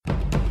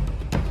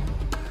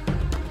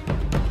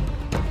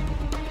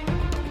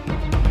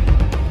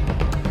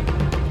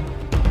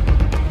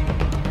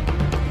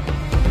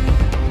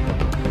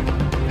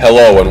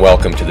Hello and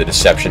welcome to the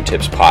Deception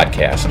Tips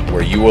podcast,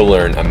 where you will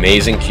learn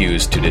amazing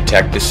cues to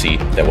detect deceit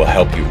that will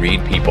help you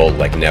read people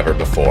like never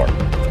before.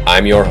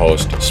 I'm your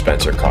host,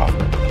 Spencer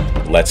Kaufman.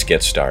 Let's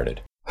get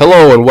started.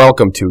 Hello and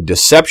welcome to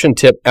Deception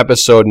Tip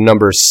episode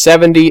number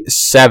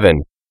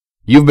 77.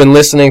 You've been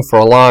listening for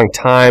a long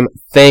time.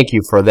 Thank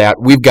you for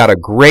that. We've got a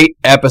great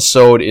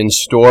episode in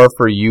store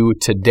for you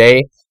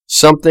today.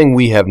 Something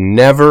we have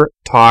never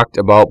talked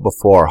about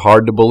before.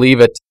 Hard to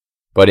believe it.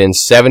 But in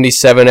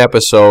 77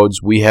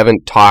 episodes, we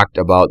haven't talked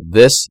about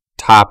this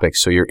topic,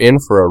 so you're in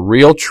for a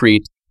real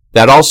treat.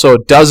 That also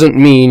doesn't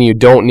mean you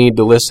don't need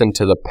to listen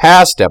to the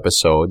past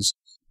episodes,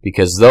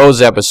 because those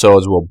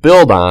episodes will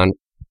build on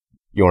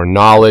your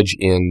knowledge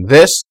in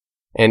this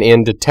and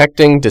in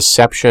detecting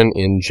deception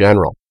in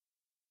general.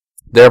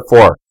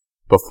 Therefore,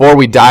 before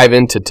we dive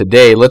into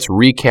today, let's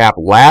recap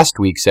last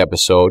week's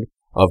episode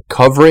of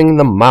Covering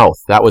the Mouth.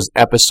 That was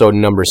episode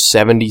number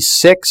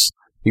 76.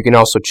 You can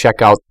also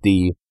check out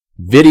the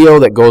video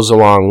that goes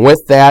along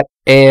with that,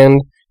 and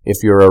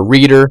if you're a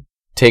reader,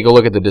 take a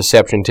look at the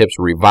Deception Tips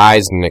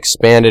Revised and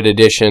Expanded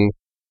Edition,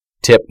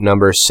 tip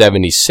number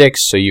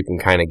 76, so you can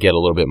kind of get a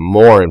little bit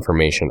more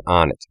information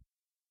on it.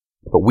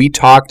 But we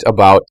talked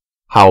about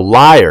how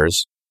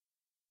liars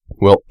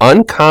will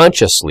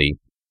unconsciously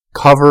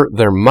cover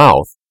their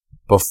mouth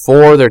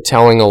before they're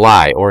telling a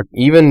lie, or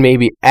even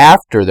maybe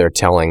after they're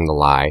telling the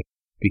lie,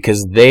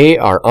 because they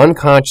are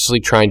unconsciously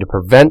trying to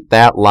prevent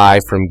that lie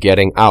from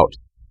getting out.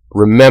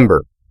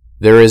 Remember,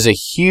 there is a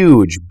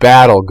huge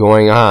battle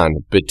going on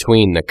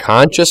between the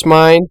conscious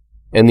mind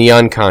and the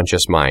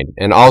unconscious mind.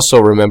 And also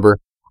remember,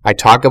 I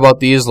talk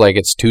about these like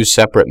it's two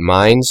separate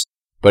minds,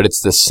 but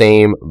it's the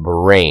same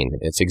brain.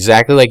 It's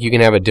exactly like you can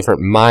have a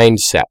different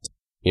mindset.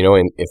 You know,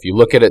 and if you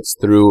look at it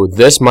through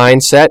this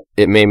mindset,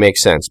 it may make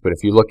sense. But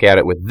if you look at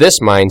it with this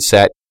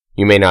mindset,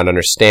 you may not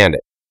understand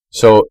it.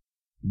 So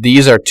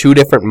these are two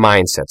different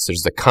mindsets.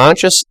 There's the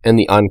conscious and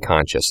the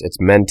unconscious. It's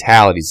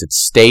mentalities,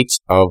 it's states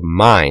of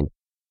mind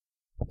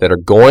that are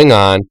going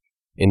on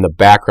in the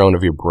background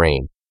of your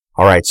brain.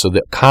 All right, so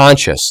the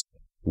conscious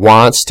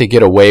wants to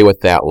get away with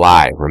that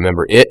lie.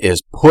 Remember, it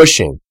is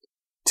pushing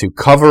to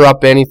cover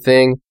up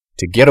anything,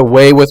 to get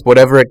away with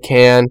whatever it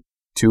can,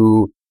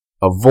 to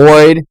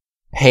avoid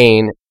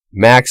pain,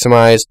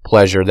 maximize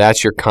pleasure.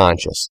 That's your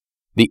conscious.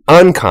 The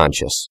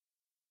unconscious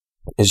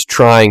is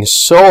trying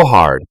so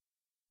hard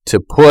to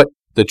put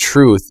the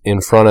truth in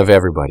front of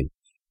everybody.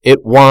 It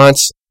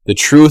wants the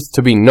truth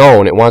to be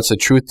known. It wants the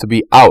truth to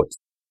be out.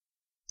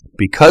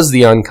 Because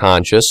the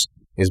unconscious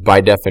is by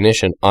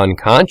definition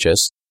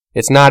unconscious,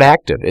 it's not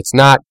active. It's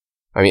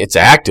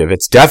active.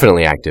 It's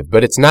definitely active,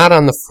 but it's not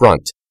on the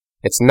front.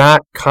 It's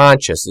not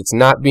conscious. It's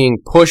not being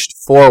pushed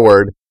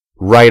forward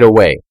right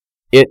away.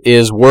 It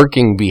is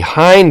working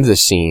behind the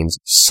scenes,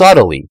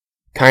 subtly,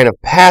 kind of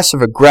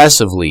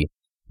passive-aggressively,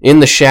 in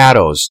the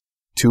shadows,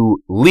 to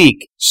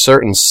leak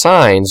certain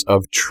signs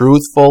of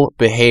truthful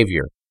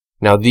behavior.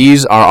 Now,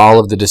 these are all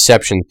of the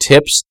deception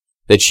tips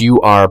that you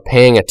are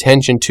paying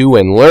attention to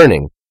and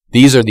learning.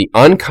 These are the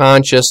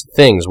unconscious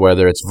things,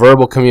 whether it's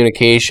verbal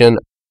communication,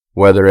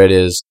 whether it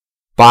is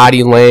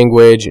body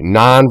language,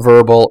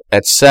 nonverbal,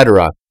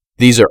 etc.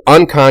 These are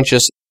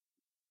unconscious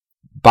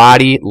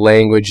body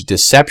language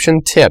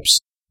deception tips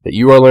that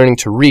you are learning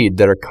to read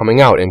that are coming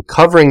out, and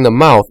covering the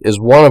mouth is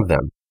one of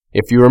them.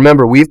 If you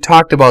remember, we've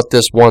talked about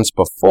this once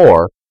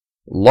before,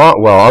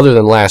 other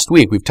than last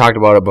week, we've talked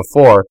about it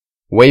before,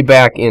 way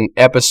back in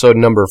episode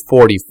number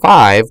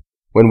 45,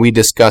 when we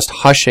discussed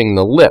hushing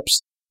the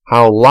lips,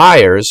 how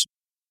liars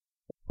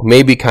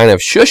may be kind of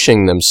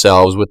shushing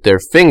themselves with their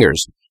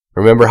fingers.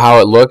 Remember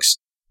how it looks?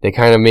 They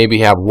kind of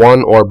maybe have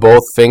one or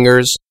both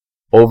fingers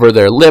over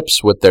their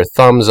lips with their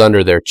thumbs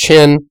under their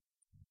chin.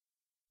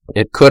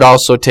 It could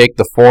also take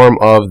the form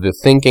of the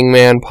thinking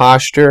man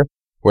posture,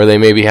 where they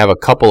maybe have a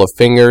couple of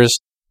fingers.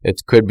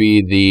 It could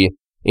be the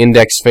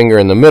index finger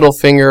and the middle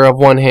finger of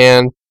one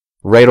hand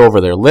right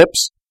over their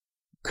lips.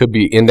 Could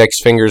be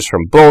index fingers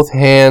from both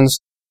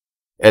hands,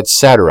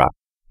 etc.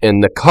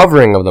 And the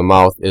covering of the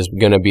mouth is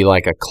going to be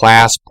like a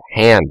clasped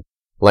hand,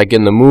 like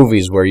in the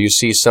movies where you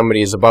see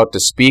somebody is about to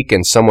speak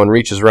and someone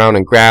reaches around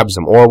and grabs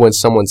them, or when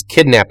someone's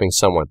kidnapping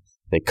someone,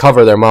 they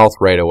cover their mouth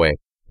right away.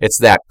 It's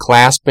that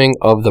clasping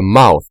of the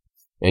mouth,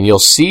 and you'll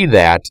see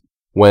that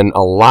when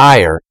a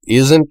liar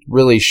isn't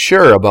really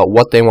sure about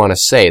what they want to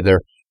say.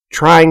 They're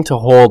trying to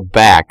hold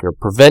back or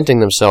preventing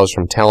themselves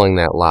from telling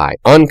that lie,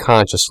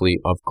 unconsciously,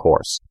 of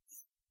course.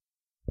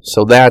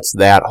 So that's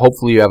that.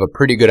 Hopefully you have a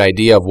pretty good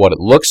idea of what it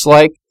looks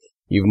like.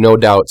 You've no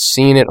doubt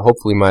seen it.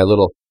 Hopefully my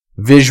little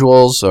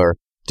visuals or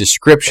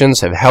descriptions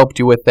have helped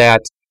you with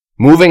that.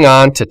 Moving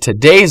on to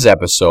today's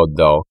episode,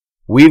 though,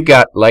 we've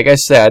got, like I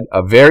said,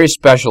 a very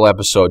special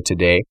episode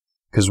today,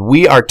 because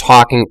we are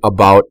talking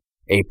about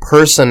a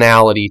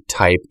personality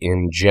type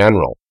in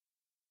general.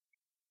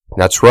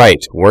 That's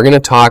right. We're going to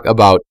talk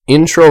about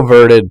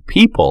introverted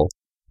people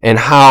and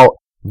how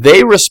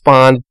they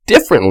respond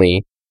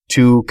differently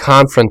to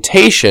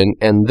confrontation,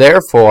 and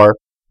therefore,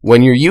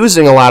 when you're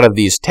using a lot of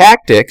these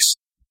tactics,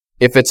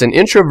 if it's an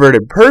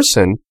introverted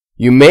person,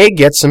 you may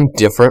get some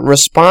different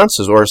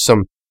responses or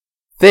some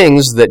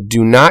things that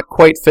do not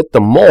quite fit the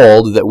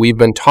mold that we've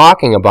been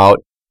talking about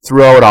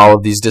throughout all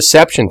of these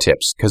deception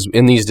tips. Because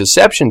in these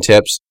deception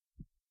tips,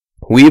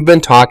 we've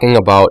been talking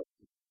about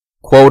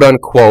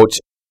quote-unquote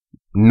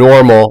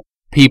normal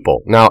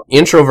people. Now,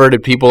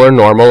 introverted people are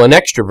normal and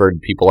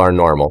extroverted people are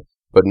normal.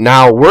 But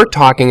now we're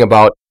talking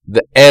about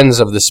the ends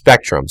of the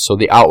spectrum, so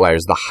the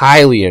outliers, the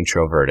highly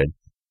introverted.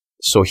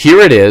 So here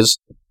it is,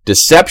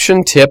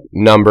 deception tip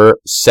number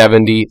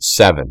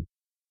 77.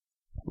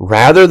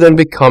 Rather than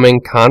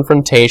becoming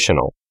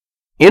confrontational,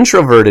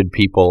 introverted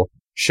people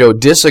show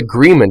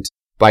disagreement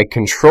by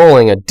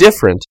controlling a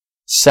different,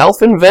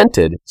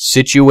 self-invented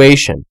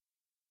situation.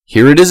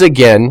 Here it is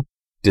again,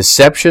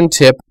 deception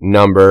tip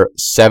number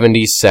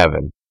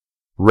 77.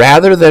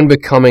 Rather than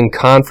becoming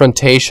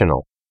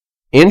confrontational,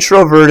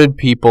 introverted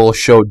people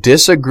show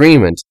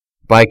disagreement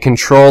by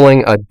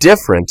controlling a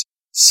different,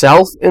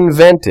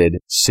 self-invented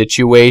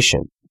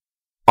situation.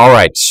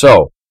 Alright,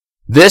 so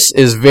this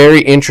is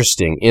very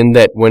interesting in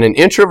that when an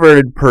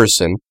introverted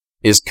person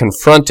is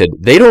confronted,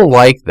 they don't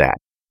like that.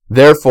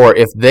 Therefore,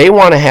 if they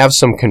want to have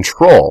some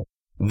control,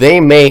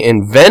 they may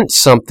invent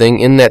something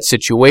in that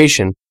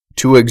situation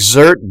to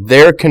exert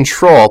their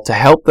control to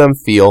help them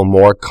feel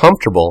more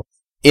comfortable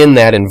in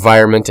that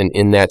environment and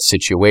in that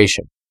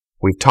situation.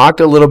 We've talked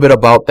a little bit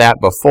about that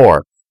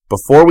before.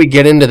 Before we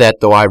get into that,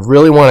 though, I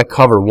really want to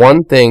cover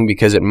one thing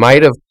because it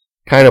might have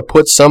kind of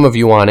put some of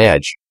you on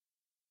edge.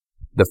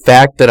 The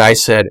fact that I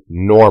said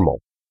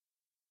normal.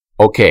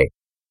 Okay,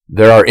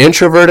 there are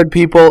introverted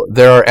people,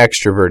 there are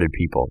extroverted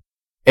people.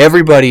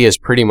 Everybody is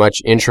pretty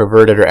much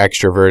introverted or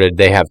extroverted.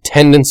 They have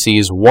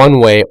tendencies one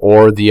way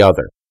or the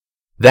other.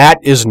 That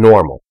is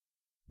normal.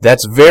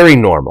 That's very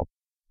normal.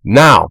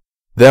 Now,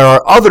 there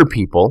are other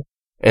people,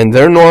 and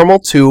they're normal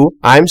too.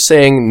 I'm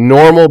saying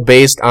normal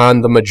based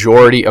on the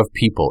majority of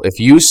people. If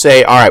you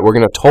say, all right, we're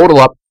going to total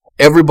up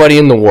everybody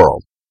in the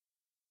world,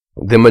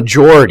 the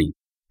majority,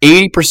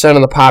 80%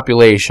 of the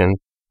population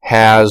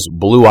has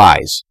blue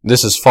eyes.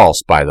 This is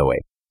false, by the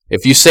way.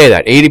 If you say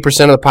that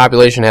 80% of the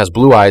population has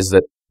blue eyes,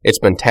 that it's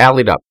been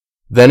tallied up,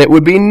 then it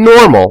would be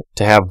normal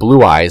to have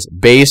blue eyes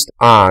based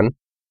on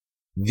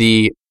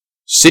the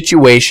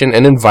situation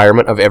and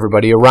environment of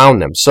everybody around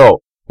them.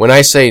 So when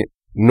I say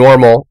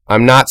normal,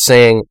 I'm not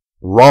saying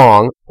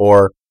wrong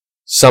or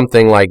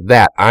something like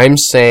that. I'm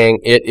saying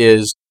it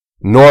is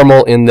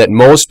normal in that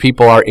most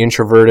people are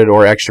introverted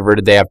or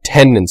extroverted. They have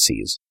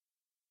tendencies.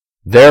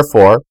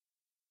 Therefore,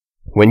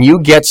 when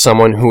you get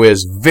someone who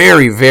is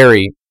very,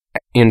 very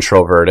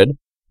introverted,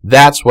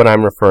 that's what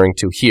I'm referring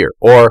to here.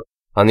 Or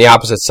on the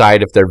opposite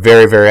side, if they're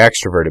very, very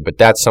extroverted. But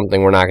that's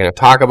something we're not going to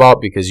talk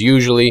about because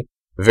usually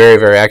very,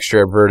 very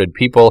extroverted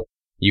people,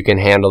 you can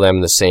handle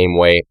them the same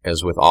way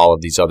as with all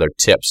of these other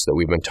tips that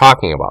we've been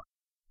talking about.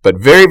 But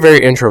very, very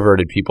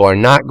introverted people are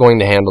not going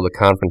to handle the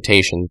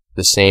confrontation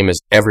the same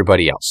as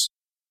everybody else.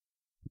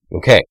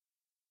 Okay,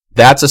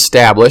 that's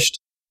established.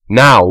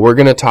 Now we're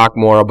going to talk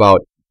more about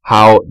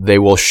how they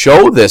will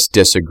show this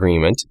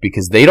disagreement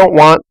because they don't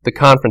want the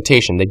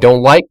confrontation. They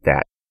don't like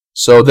that.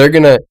 So they're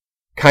going to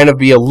kind of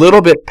be a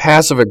little bit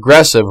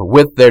passive-aggressive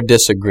with their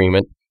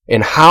disagreement,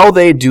 and how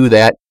they do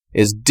that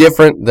is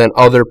different than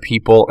other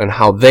people and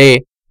how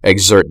they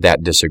exert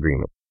that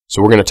disagreement.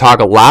 So we're going to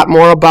talk a lot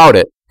more about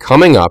it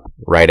coming up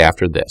right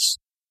after this.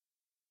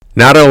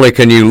 Not only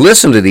can you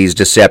listen to these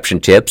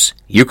deception tips,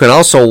 you can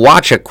also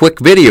watch a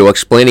quick video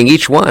explaining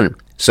each one.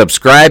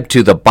 Subscribe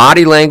to the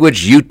Body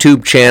Language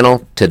YouTube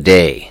channel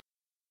today.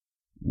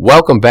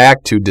 Welcome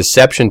back to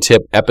Deception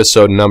Tip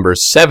episode number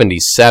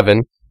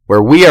 77,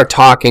 where we are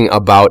talking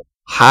about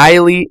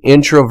highly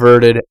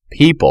introverted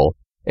people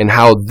and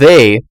how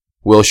they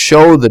will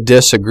show the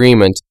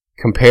disagreement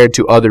compared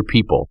to other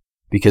people,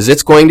 because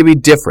it's going to be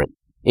different.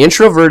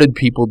 Introverted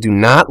people do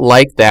not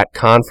like that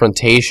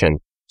confrontation.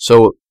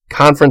 So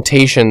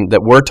confrontation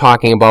that we're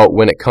talking about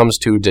when it comes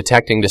to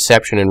detecting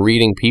deception and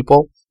reading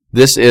people,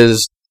 this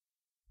is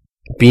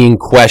being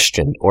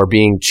questioned or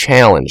being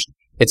challenged.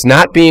 It's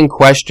not being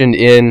questioned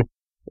in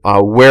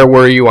where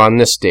were you on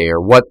this day, or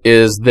what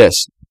is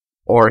this,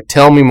 or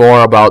tell me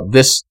more about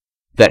this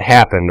that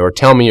happened, or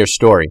tell me your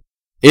story.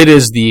 It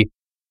is the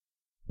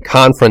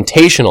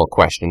confrontational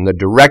question, the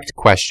direct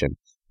question,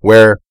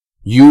 where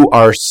you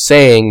are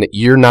saying that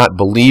you're not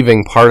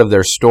believing part of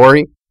their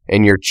story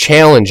and you're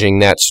challenging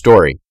that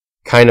story,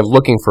 kind of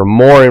looking for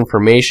more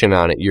information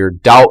on it. You're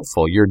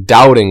doubtful, you're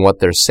doubting what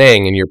they're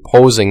saying, and you're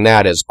posing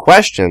that as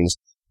questions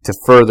to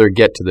further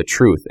get to the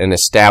truth and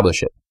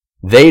establish it.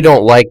 They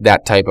don't like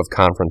that type of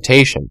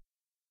confrontation.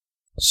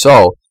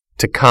 So,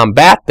 to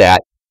combat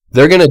that,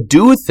 they're going to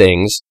do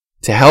things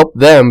to help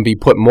them be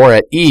put more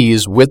at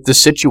ease with the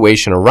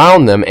situation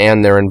around them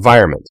and their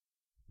environment.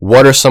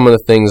 What are some of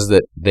the things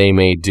that they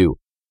may do?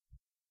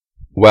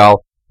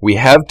 Well, we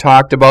have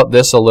talked about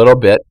this a little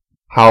bit,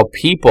 how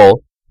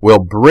people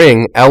will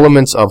bring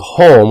elements of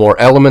home or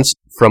elements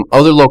from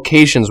other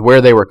locations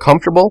where they were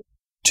comfortable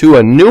to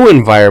a new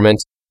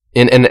environment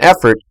in an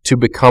effort to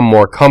become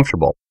more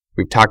comfortable.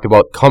 We've talked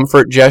about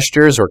comfort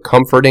gestures or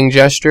comforting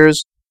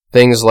gestures.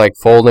 things like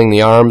folding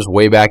the arms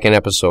way back in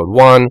episode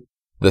 1,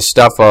 the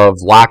stuff of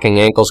locking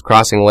ankles,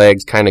 crossing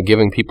legs, kind of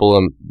giving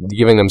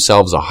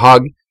themselves a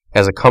hug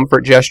as a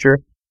comfort gesture.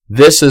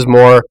 This is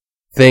more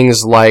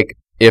things like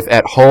if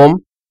at home,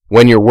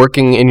 when you're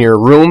working in your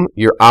room,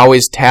 you're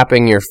always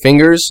tapping your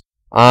fingers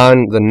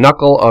on the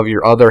knuckle of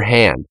your other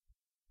hand.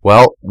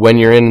 Well, when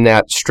you're in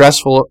that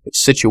stressful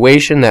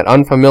situation, that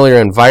unfamiliar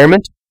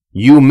environment,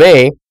 you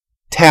may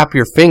tap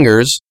your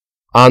fingers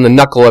on the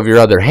knuckle of your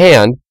other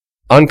hand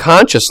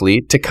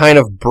unconsciously to kind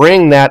of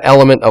bring that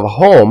element of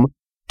home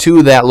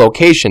to that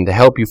location to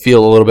help you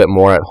feel a little bit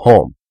more at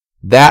home.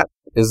 That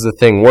is the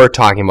thing we're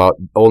talking about,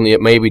 only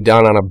it may be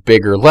done on a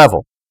bigger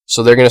level.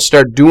 So they're going to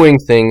start doing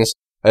things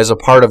as a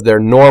part of their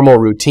normal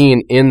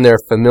routine in their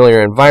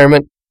familiar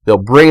environment. They'll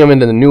bring them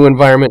into the new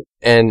environment,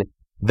 and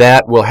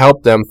that will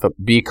help them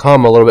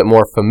become a little bit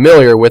more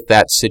familiar with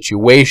that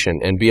situation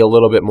and be a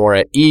little bit more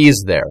at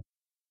ease there.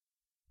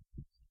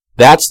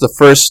 That's the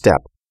first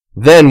step.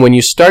 Then when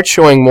you start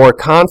showing more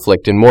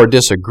conflict and more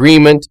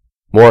disagreement,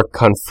 more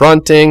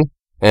confronting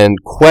and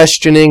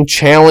questioning,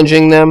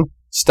 challenging them,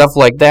 stuff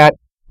like that,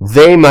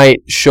 they might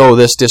show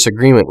this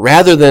disagreement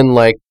rather than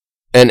like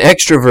an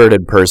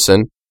extroverted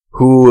person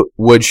who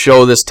would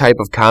show this type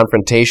of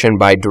confrontation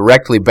by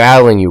directly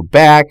battling you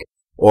back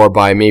or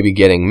by maybe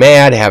getting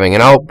mad, having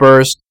an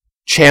outburst,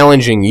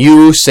 challenging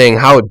you, saying,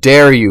 "How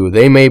dare you?"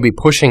 They may be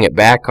pushing it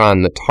back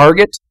on the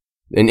target.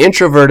 An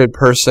introverted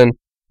person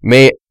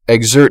may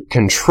exert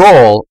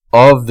control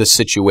of the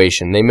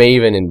situation. They may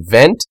even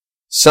invent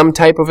some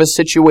type of a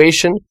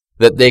situation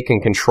that they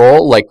can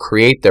control, like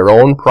create their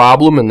own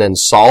problem and then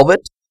solve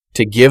it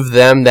to give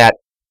them that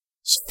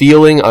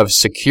feeling of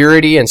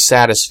security and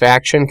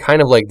satisfaction,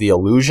 kind of like the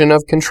illusion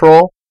of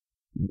control.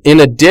 In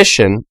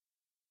addition,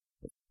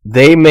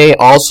 they may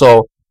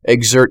also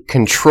exert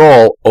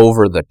control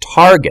over the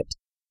target.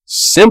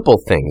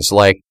 Simple things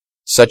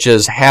such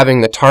as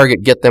having the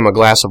target get them a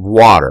glass of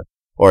water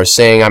or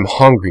saying, "I'm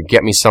hungry,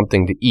 get me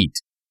something to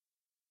eat."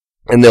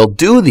 And they'll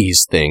do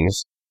these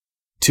things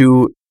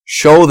to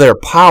show their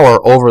power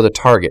over the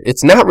target.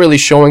 It's not really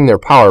showing their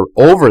power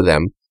over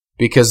them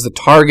because the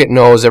target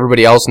knows,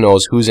 everybody else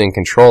knows who's in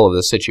control of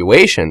the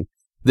situation.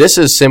 This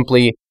is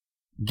simply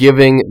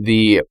giving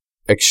the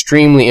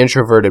extremely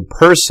introverted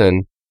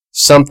person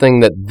something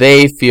that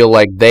they feel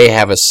like they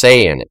have a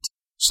say in it.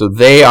 So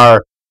they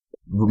are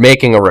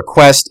making a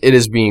request, it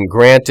is being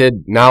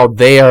granted. Now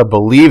they are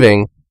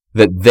believing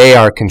that they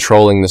are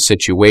controlling the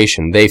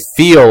situation. They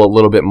feel a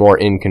little bit more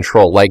in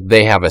control, like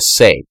they have a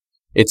say.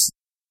 It's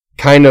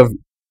kind of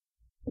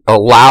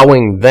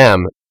allowing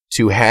them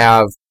to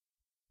have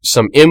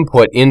some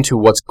input into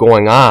what's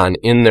going on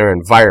in their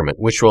environment,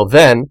 which will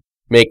then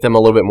make them a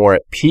little bit more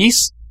at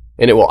peace,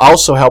 and it will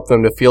also help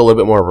them to feel a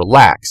little bit more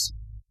relaxed.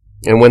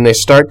 And when they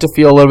start to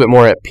feel a little bit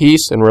more at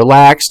peace and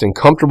relaxed and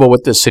comfortable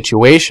with this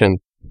situation,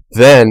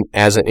 then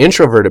as an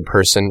introverted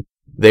person,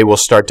 they will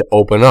start to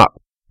open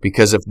up.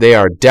 Because if they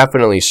are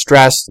definitely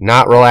stressed,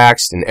 not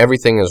relaxed, and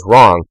everything is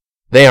wrong,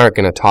 they aren't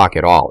going to talk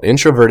at all.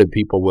 Introverted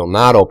people will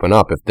not open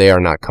up if they are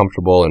not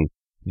comfortable and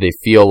they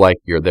feel like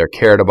they're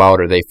cared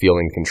about or they feel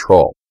in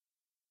control.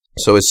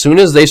 So as soon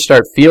as they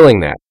start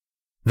feeling that,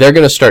 they're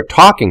going to start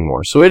talking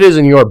more. So it is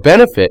in your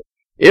benefit,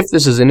 if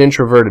this is an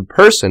introverted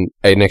person,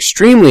 an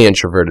extremely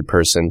introverted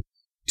person,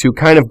 to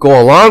kind of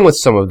go along with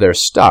some of their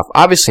stuff.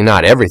 Obviously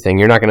not everything.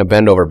 You're not going to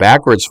bend over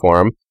backwards for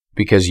them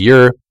because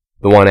you're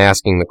the one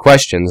asking the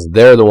questions.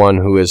 They're the one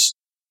who is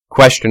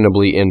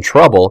questionably in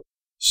trouble.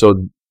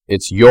 So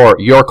it's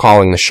you're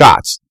calling the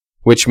shots,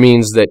 which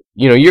means that,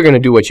 you're going to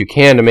do what you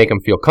can to make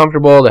them feel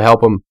comfortable, to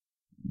help them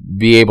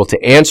be able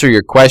to answer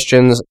your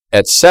questions,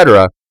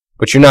 etc.,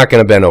 but you're not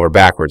going to bend over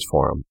backwards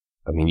for them.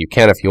 I mean, you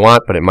can if you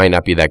want, but it might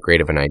not be that great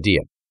of an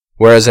idea.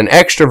 Whereas an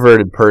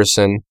extroverted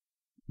person,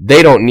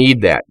 they don't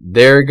need that.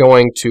 They're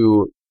going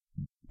to,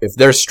 if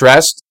they're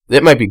stressed,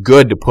 it might be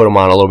good to put them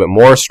on a little bit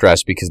more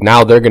stress because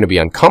now they're going to be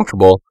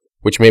uncomfortable,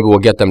 which maybe will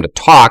get them to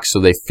talk so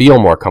they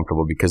feel more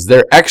comfortable because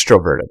they're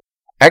extroverted.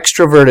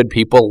 Extroverted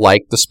people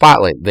like the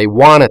spotlight. They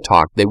want to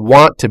talk. They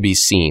want to be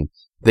seen.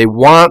 They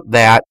want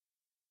that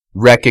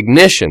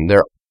recognition.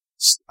 They're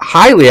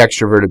highly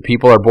extroverted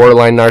people are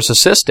borderline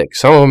narcissistic.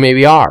 Some of them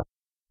maybe are.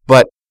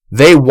 But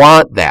they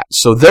want that.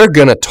 So they're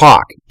going to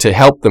talk to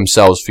help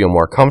themselves feel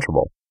more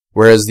comfortable.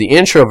 Whereas the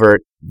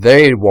introvert,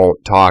 they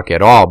won't talk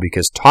at all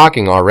because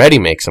talking already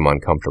makes them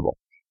uncomfortable.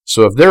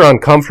 So if they're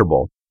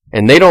uncomfortable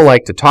and they don't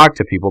like to talk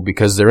to people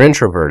because they're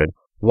introverted,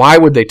 why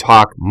would they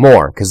talk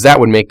more? Because that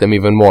would make them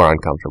even more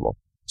uncomfortable.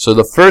 So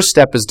the first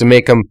step is to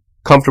make them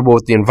comfortable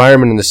with the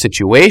environment and the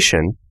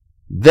situation.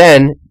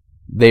 Then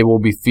they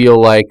will feel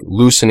like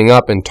loosening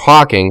up and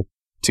talking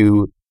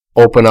to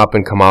open up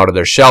and come out of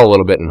their shell a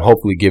little bit and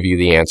hopefully give you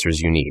the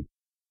answers you need.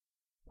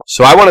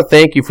 So I want to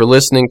thank you for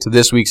listening to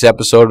this week's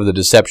episode of the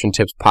Deception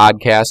Tips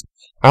Podcast.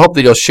 I hope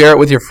that you'll share it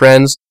with your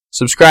friends,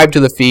 subscribe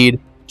to the feed,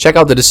 check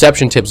out the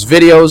Deception Tips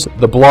videos,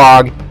 the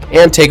blog,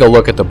 and take a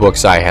look at the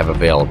books I have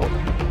available.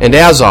 And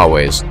as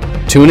always,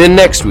 tune in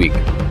next week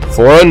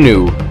for a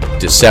new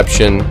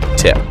Deception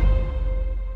Tip.